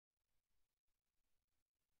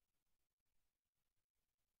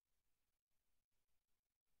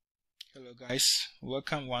Hello guys,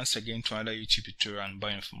 welcome once again to another YouTube tutorial on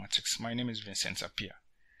bioinformatics. My name is Vincent Appiah.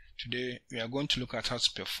 Today we are going to look at how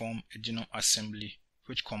to perform a genome assembly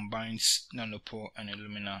which combines NANOPORE and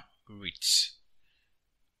ILLUMINA reads.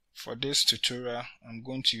 For this tutorial, I'm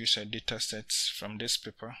going to use a dataset from this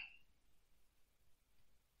paper.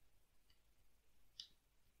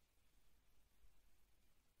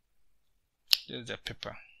 This is the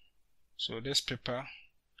paper. So this paper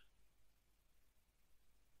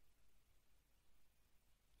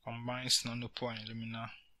combines NANOPORE and ILLUMINA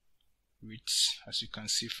reads, as you can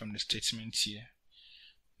see from the statement here.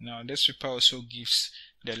 Now this paper also gives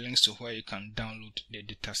the links to where you can download the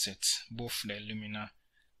dataset, both the ILLUMINA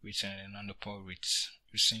reads and the NANOPORE reads,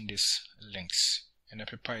 using these links. And the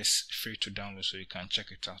paper is free to download, so you can check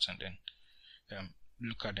it out and then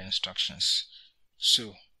look at the instructions.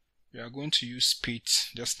 So we are going to use speed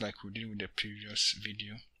just like we did with the previous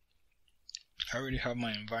video. I already have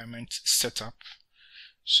my environment set up,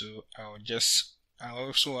 so I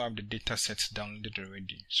also have the data sets downloaded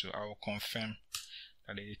already, so I will confirm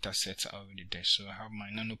that the data sets are already there. So I have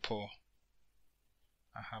my NANOPORE,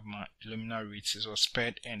 I have my ILLUMINA reads. It was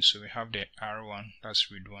paired end, so we have the R1,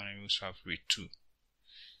 that's read 1, and we also have read 2.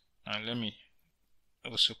 Now let me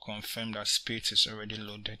also confirm that space is already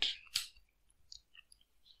loaded.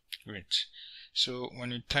 Great. So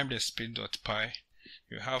when you type the space.py,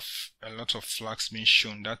 you have a lot of flags being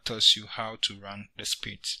shown that tells you how to run the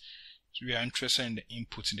space. So we are interested in the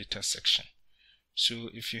input data section. So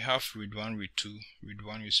if you have read 1, read 2, read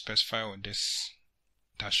 1 you specify with this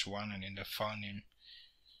 -1 and in the file name.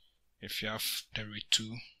 If you have the read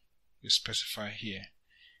 2, you specify here.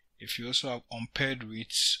 If you also have unpaired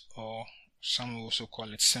reads, or some will also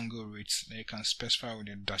call it single reads, then you can specify with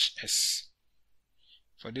the -s.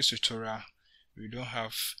 For this tutorial, we don't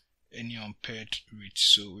have any unpaired reads,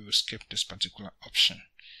 so we will skip this particular option.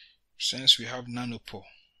 Since we have NANOPORE,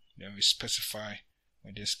 then we specify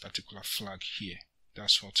with this particular flag here.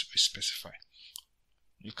 That's what we specify.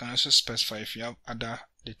 You can also specify if you have other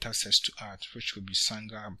data sets to add, which could be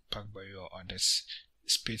Sanger, PacBio, or others.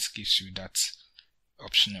 Space gives you that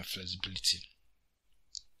option and flexibility.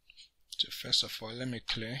 So first of all, let me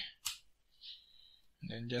clear.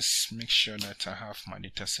 And then just make sure that I have my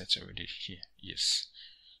data set already here. Yes.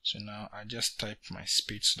 So now I just type my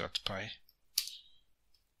space.py,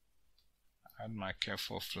 add my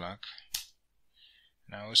careful flag,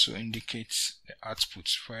 and I also indicate the output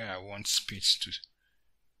where I want space to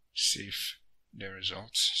save the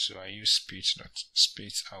results. So I use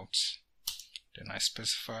space.spaceout. Then I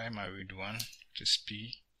specify my read 1, which is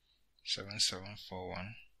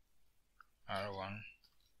P7741 R1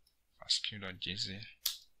 FASTQ.jz.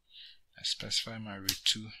 I specify my read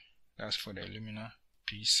 2, that's for the ILLUMINA,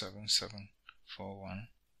 P7741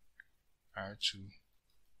 R2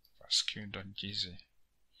 FASTQ.jz.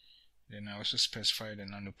 Then I also specify the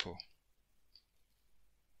NANOPORE,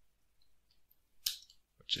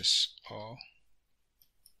 which is all.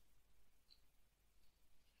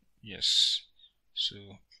 Yes.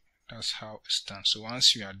 So that's how it's done. So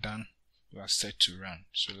once you are done, you are set to run.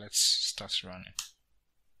 So let's start running.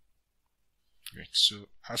 Great. So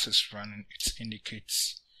as it's running, it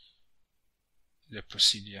indicates the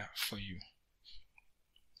procedure for you.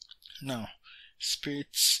 Now,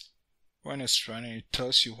 space, when it's running, it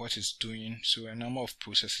tells you what it's doing. So a number of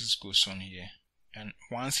processes goes on here, and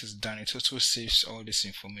once it's done, it also saves all this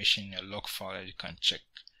information in a log file that you can check.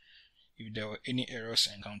 If there were any errors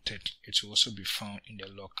encountered, it will also be found in the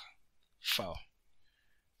log file.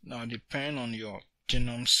 Now, depending on your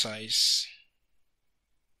genome size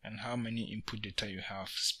and how many input data you have,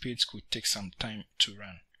 space could take some time to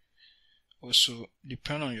run. Also,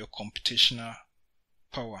 depending on your computational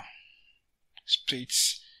power,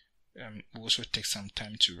 space will also take some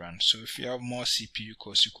time to run. So if you have more CPU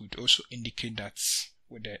cores, you could also indicate that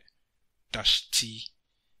with the -t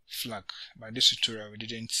flag. By this tutorial, we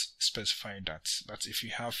didn't specify that, but if you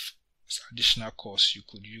have additional cores, you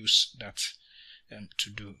could use that to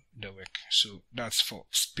do the work. So that's for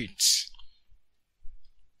space.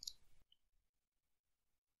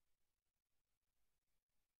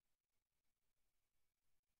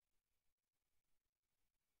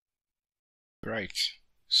 Right,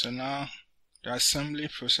 so now the assembly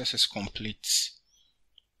process is complete.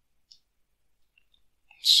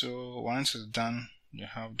 So once it's done, you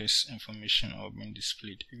have this information all being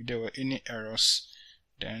displayed. If there were any errors,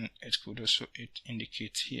 then it could also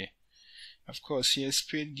indicate here. Of course, here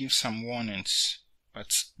speed gives some warnings,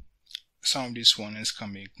 but some of these warnings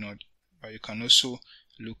can be ignored. But you can also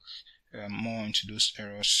look more into those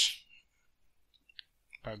errors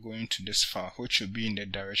by going to this file, which will be in the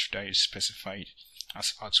directory that you specified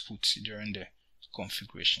as output during the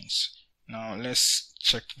configurations. Now let's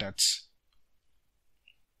check that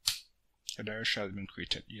the directory has been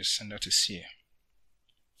created. Yes, and that is here.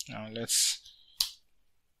 Now let's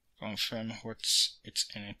confirm what's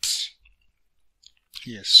in it.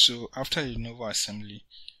 Yes, so after the de novo assembly,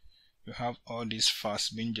 you have all these files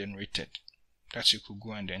being generated that you could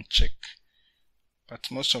go and then check. But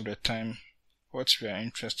most of the time, what we are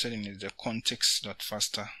interested in is the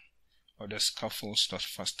context.faster or the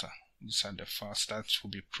scaffolds.faster. These are the files that will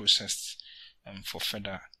be processed for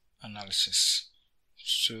further analysis.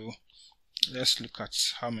 So let's look at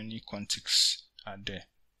how many contigs are there.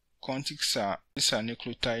 Contigs these are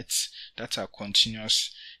nucleotides that are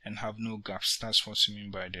continuous and have no gaps. That's what we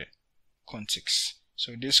mean by the contigs.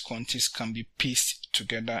 So these contigs can be pieced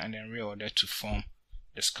together and then reordered to form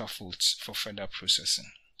the scaffolds for further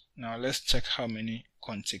processing. Now let's check how many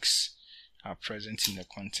contigs are present in the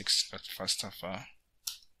context.faster file.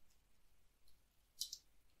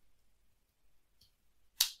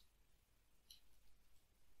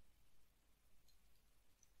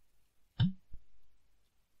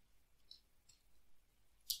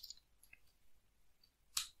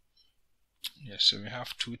 Yes, so we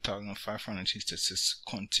have 2,566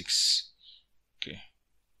 contigs. Okay,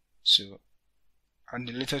 so in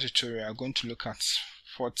the later tutorial, I'm going to look at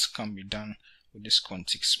what can be done with these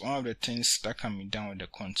contigs. One of the things that can be done with the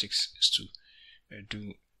contigs is to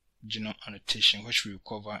do genome annotation, which we will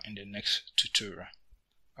cover in the next tutorial.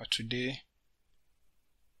 But today,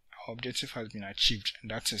 our objective has been achieved,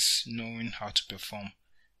 and that is knowing how to perform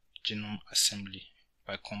genome assembly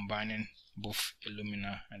by combining both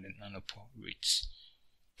Illumina and the NANOPORE reads.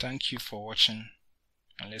 Thank you for watching,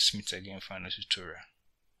 and let's meet again for another tutorial.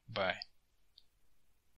 Bye.